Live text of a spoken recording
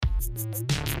And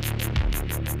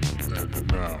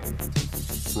now,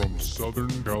 from Southern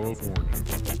California,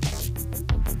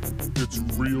 it's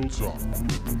Real Talk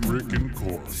with Rick and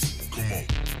Corey. Come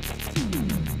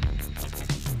on.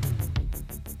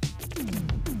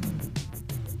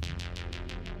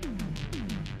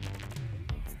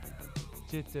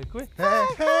 Legit to quit. Hey,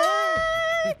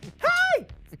 hey, Hey!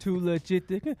 Too legit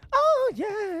to quit. Oh,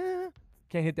 yeah.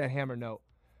 Can't hit that hammer note.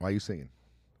 Why are you singing?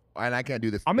 And I can't do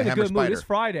this. I'm the in a hammer good mood. spider. It's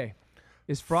Friday.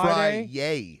 It's Friday.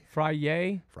 Friday.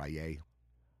 Friday. Friday.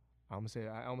 I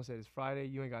almost said it's Friday.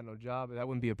 You ain't got no job. That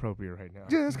wouldn't be appropriate right now.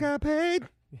 Just got paid.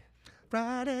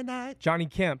 Friday night. Johnny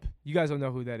Kemp. You guys don't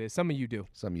know who that is. Some of you do.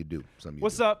 Some you do. Some you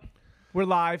What's do. up? We're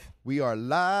live. We are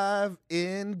live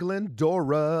in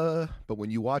Glendora. But when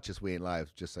you watch us, we ain't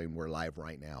live. Just saying we're live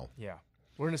right now. Yeah.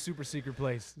 We're in a super secret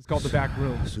place. It's called the back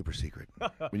room. Super secret.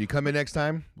 When you come in next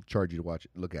time, we'll charge you to watch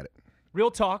it. Look at it.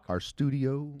 Real talk. Our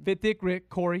studio. Fit Thick Rick,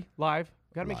 Corey, live.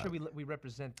 Got to make Live. sure we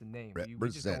represent the name. We just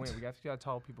Represent. go in. We got to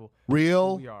tell people who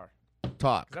Real we are.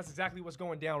 talk. 'Cause that's exactly what's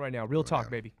going down right now. Real talk,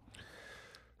 baby.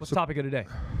 What's the topic of today?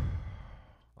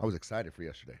 I was excited for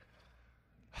yesterday.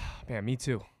 Man, me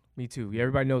too. Me too. Yeah,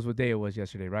 everybody knows what day it was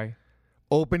yesterday, right?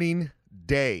 Opening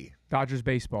day. Dodgers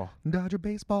baseball. Dodger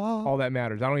baseball. All that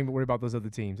matters. I don't even worry about those other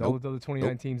teams. All Nope. the other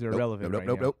 29 teams are Nope. irrelevant Nope. right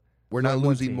Nope. now. Nope. We're Not not one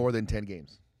losing team. more than 10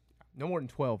 games. No more than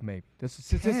 12, maybe.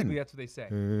 Statistically, that's what they say.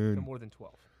 No more than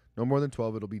 12. No more than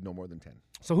 12. It'll be no more than 10.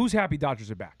 So who's happy Dodgers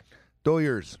are back?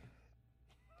 Doyers.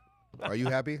 Are you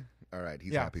happy? All right.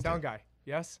 He's yeah, happy. sound too. guy.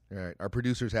 Yes? All right. Our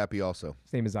producer's happy also.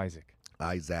 His name is Isaac.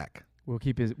 Isaac. We'll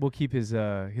keep his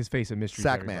face a mystery. to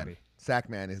Sackman. everybody.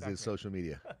 Sackman is Sackman. his social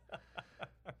media.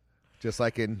 Just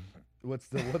like in what's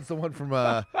the one from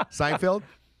Seinfeld?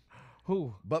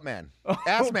 Who? Buttman.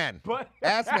 Assman. But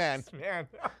Assman. man.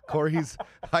 Corey's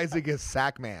Isaac is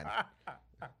Sackman.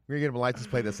 We're gonna get him a license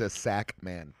plate that says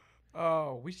Sackman.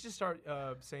 Oh, we should just start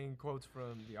saying quotes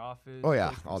from The Office. Oh, yeah,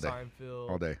 quotes from all day. Seinfeld.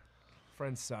 All day.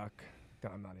 Friends suck.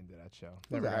 I'm not into that show.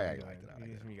 I Never got liked into it, I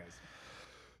liked it. You guys.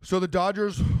 So the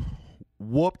Dodgers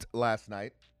whooped last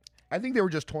night. I think they were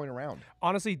just toying around.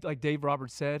 Honestly, like Dave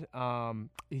Roberts said,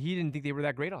 he didn't think they were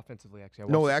that great offensively. Actually,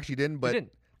 No, they actually didn't. But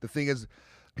didn't. the thing is,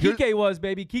 here, Kike was,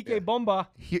 baby. Kike Bomba.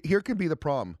 here can be the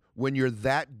problem. When you're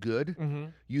that good, Mm-hmm.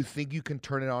 you think you can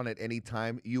turn it on at any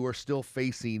time. You are still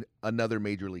facing another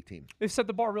major league team. They've set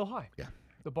the bar real high. Yeah.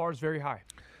 The bar is very high.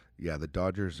 Yeah, the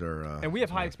Dodgers are. And we have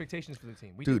high expectations for the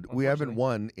team. Dude, we haven't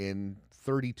unfortunately. won in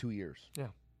 32 years. Yeah.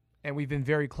 And we've been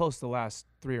very close the last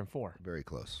 3 or 4. Very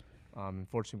close.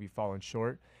 Unfortunately, we've fallen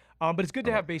short. But it's good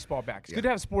to have baseball back. It's yeah. good to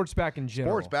have sports back in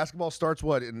general. Sports basketball starts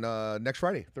what in next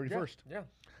Friday, 31st. Yeah.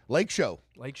 Lake Show.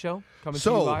 Lake Show coming to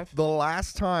you So live. the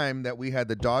last time that we had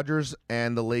the Dodgers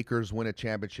and the Lakers win a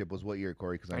championship was what year,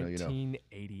 Corey? Because I know you know.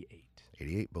 1988.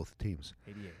 88, both teams.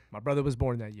 88. My brother was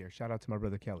born that year. Shout out to my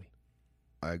brother Kelly.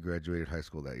 I graduated high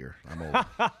school that year. I'm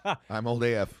old. I'm old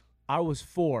AF. I was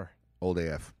 4. Old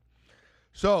AF.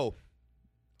 So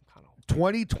Kind of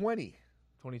 2020,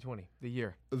 2020, the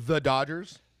year. the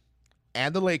Dodgers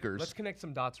and the Lakers. Let's connect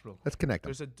some dots real quick. Let's connect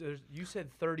them. You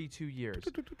said 32 years.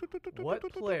 What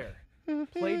player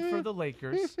played for the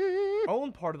Lakers,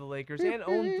 owned part of the Lakers, and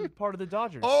owned part of the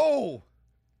Dodgers? Oh,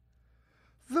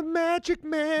 the Magic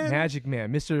Man. Magic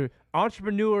Man, Mr.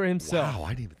 Entrepreneur himself. Wow, I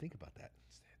didn't even think about that.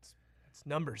 It's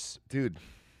numbers. Dude,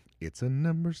 it's a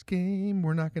numbers game.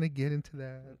 We're not going to get into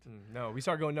that. No, we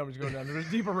start going numbers, going down a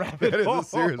deeper rabbit That is hole. a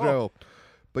serious no.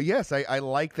 But yes, I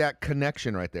like that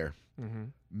connection right there. Mm-hmm.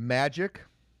 Magic.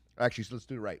 Actually, so let's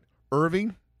do it right.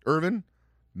 Irvin,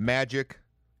 Magic,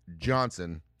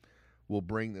 Johnson will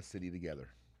bring the city together.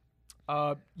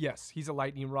 Yes, he's a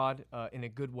lightning rod in a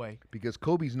good way. Because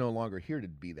Kobe's no longer here to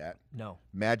be that. No.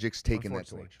 Magic's taking that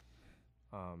Unfortunately.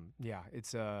 torch. Yeah,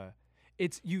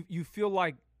 it's you feel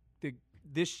like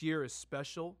this year is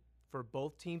special for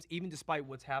both teams, even despite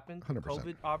what's happened, 100%.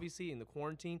 COVID obviously, and the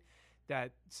quarantine,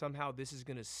 that somehow this is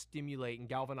going to stimulate and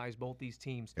galvanize both these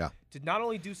teams Yeah. to not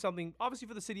only do something obviously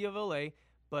for the city of LA,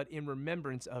 but in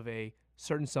remembrance of a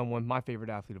certain someone, my favorite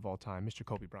athlete of all time, Mr.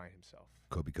 Kobe Bryant himself,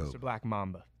 Kobe. Mr. Black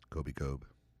Mamba. Kobe.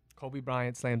 Kobe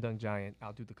Bryant, slam dunk giant.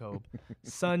 I'll do the Kobe.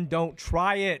 Son, don't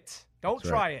try it. Don't That's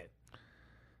try right. it.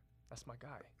 That's my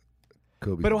guy.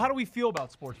 Kobe. But how do we feel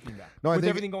about sports being back? No, I with think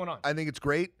everything going on? I think it's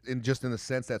great, and just in the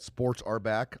sense that sports are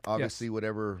back. Obviously,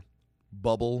 whatever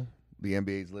bubble the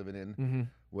NBA is living in, Mm-hmm.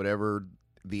 whatever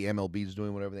the MLB is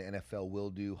doing, whatever the NFL will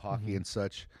do, hockey Mm-hmm. and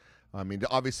such. I mean,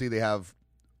 obviously they have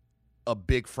a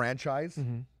big franchise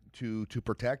Mm-hmm. to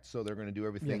protect, so they're going to do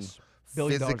everything Yes. $1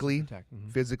 billion to physically protect.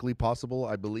 Mhm. physically possible,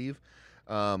 I believe.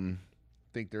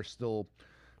 Think they're still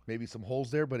Maybe some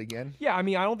holes there, but again, Yeah, I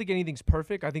mean, I don't think anything's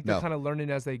perfect. I think they're No. kind of learning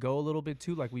as they go a little bit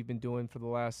too, like we've been doing for the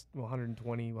last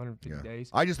 120, 150 yeah. days.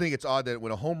 I just think it's odd that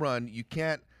when a home run, you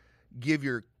can't give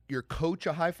your coach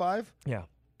a high five, Yeah,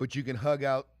 but you can hug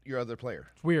out your other player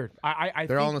it's weird. I They're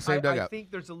think, all in the same I dugout.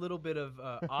 think there's a little bit of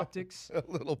optics, a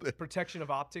little bit. protection of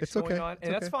optics It's okay. going on, It's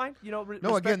and that's okay. fine. You know, No,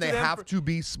 respect again, to they them have for- to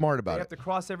be smart They about have it. to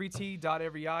cross every T, dot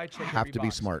every I, check Have every to be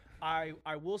box. smart. I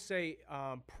will say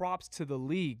props to the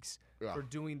leagues Yeah. for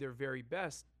doing their very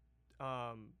best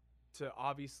to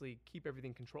obviously keep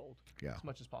everything controlled Yeah. as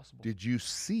much as possible. Did you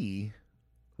see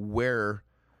where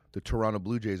the Toronto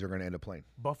Blue Jays are going to end up playing?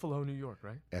 Buffalo, New York,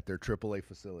 right? At their AAA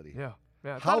facility. Yeah.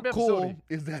 Yeah. it's not How a bad cool facility.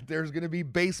 is that there's going to be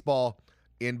baseball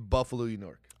in Buffalo, New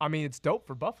York? I mean, it's dope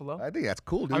for Buffalo. I think that's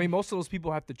cool, dude. I mean, most of those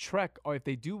people have to trek, or if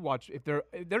they do watch, if they're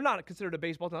not considered a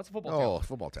baseball town, it's a football oh, town.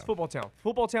 football town. It's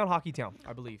football town, hockey town,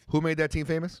 I believe. Who made that team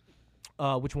famous?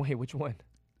 Which one? Hey, which one?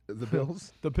 The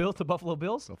Bills. The Bills, the Buffalo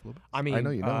Bills. Buffalo Bills. I mean, I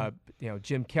know you know.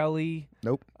 Jim Kelly.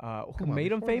 Nope. Who Come on,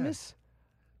 made them before that. famous?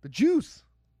 The Juice.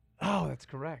 Oh, that's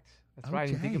correct. That's right. I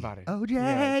didn't think OJ. about it. OJ.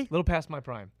 Yeah, a little past my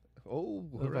prime. Oh,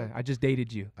 Little all right. bit. I just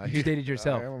dated you. You just dated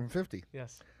yourself. I'm 50.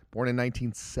 Yes. Born in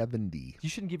 1970. You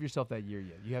shouldn't give yourself that year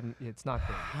yet. You haven't. It's not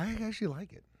there. I actually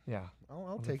like it. Yeah.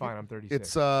 I'll I'm take fine. it. I'm 36.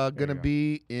 It's you going to go.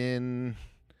 be in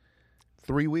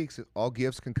 3 weeks. All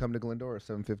gifts can come to Glendora,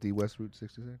 750 West Route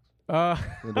 66.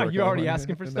 Glendora, you already California.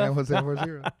 asking for And stuff?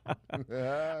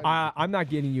 91740. I'm not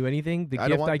getting you anything. The I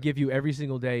don't gift want I it. give you every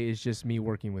single day is just me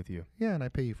working with you. Yeah, and I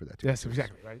pay you for that too. Yes,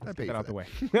 exactly. Right. I Let's pay get that you out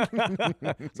for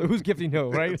the way. So who's gifting who,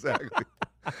 right? Exactly.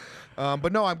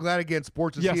 But no, I'm glad again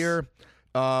sports is Yes. here.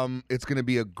 It's going to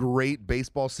be a great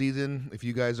baseball season. If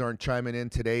you guys aren't chiming in,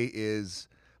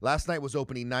 last night was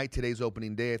opening night. Today's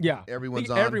opening day. I think Yeah. everyone's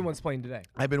I think on. Everyone's playing today.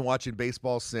 I've been watching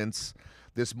baseball since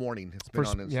this morning. It's been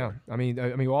on this. Yeah, I mean,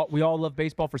 we all love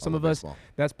baseball. For some love of us, baseball.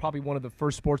 that's probably one of the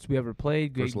first sports we ever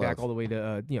played, First going back love. all the way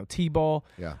to t-ball.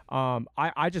 Yeah.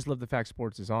 I just love the fact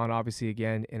sports is on, obviously,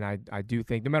 again, and I do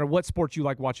think no matter what sport you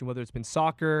like watching, whether it's been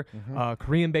soccer, Mm-hmm.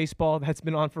 Korean baseball that's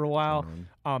been on for a while,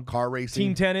 Car racing.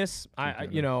 team tennis. I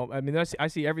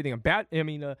see everything.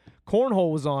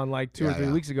 Cornhole was on like 2 or Yeah, 3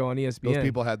 yeah. weeks ago on ESPN. Those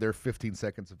people had their 15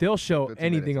 seconds of They'll show 15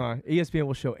 anything minutes. on ESPN.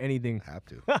 Will show anything. Have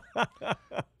to.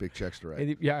 Big checks to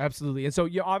write. Yeah, absolutely. And so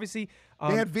obviously,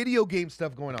 They had video game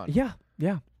stuff going on. yeah.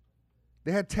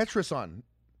 They had Tetris on.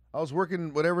 I was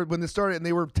working when they started, and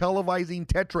they were televising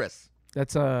Tetris.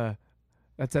 That's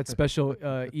that special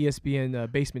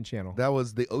ESPN basement channel. That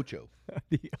was the Ocho.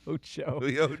 The Ocho.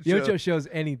 The Ocho. The Ocho shows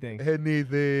anything.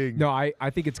 Anything. No, I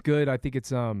think it's good. I think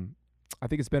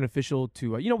it's beneficial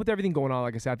to with everything going on.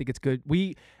 Like I said, I think it's good.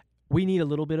 We need a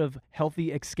little bit of healthy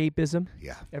escapism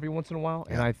Yeah. every once in a while,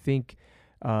 and Yeah. I think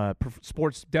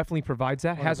sports definitely provides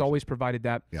that. Has 100%. always provided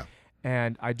that. Yeah.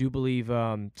 And I do believe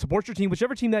support your team,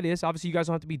 whichever team that is. Obviously, you guys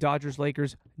don't have to be Dodgers,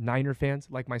 Lakers, Niner fans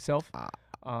like myself.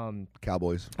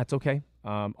 Cowboys. That's okay.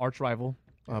 Arch rival,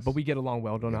 but we get along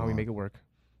well. Don't know how we along. make it work.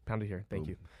 Pound it here. Thank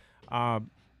you.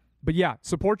 But yeah,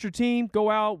 support your team. Go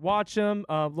out, watch them.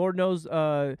 Lord knows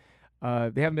they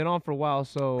haven't been on for a while,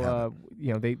 so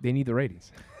they need the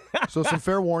ratings. So some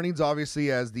fair warnings,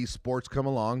 obviously, as these sports come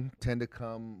along, tend to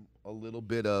come a little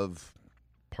bit of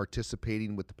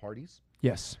participating with the parties.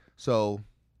 Yes. So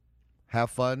have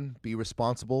fun, be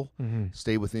responsible,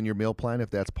 stay within your meal plan if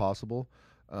that's possible.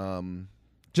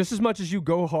 Just as much as you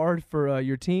go hard for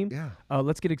your team, Yeah.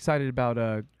 let's get excited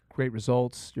about great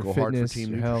results, your Go hard for fitness, Team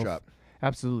your health. NutriShop.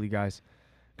 Absolutely, guys.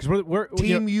 Because we're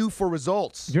Team you for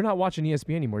results. you're not watching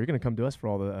ESPN anymore. You're going to come to us for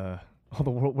all the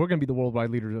world. We're going to be the worldwide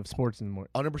leaders of sports and more.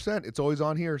 100%. It's always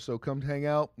on here. So come hang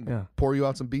out, Yeah. pour you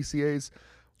out some BCAs,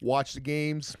 watch the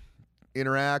games,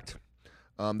 interact.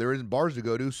 There isn't bars to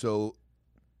go to, so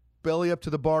belly up to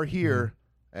the bar here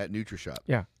at NutriShop.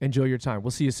 Yeah. Enjoy your time.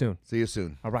 We'll see you soon. See you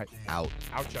soon. All right. Out.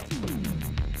 Out, Joe.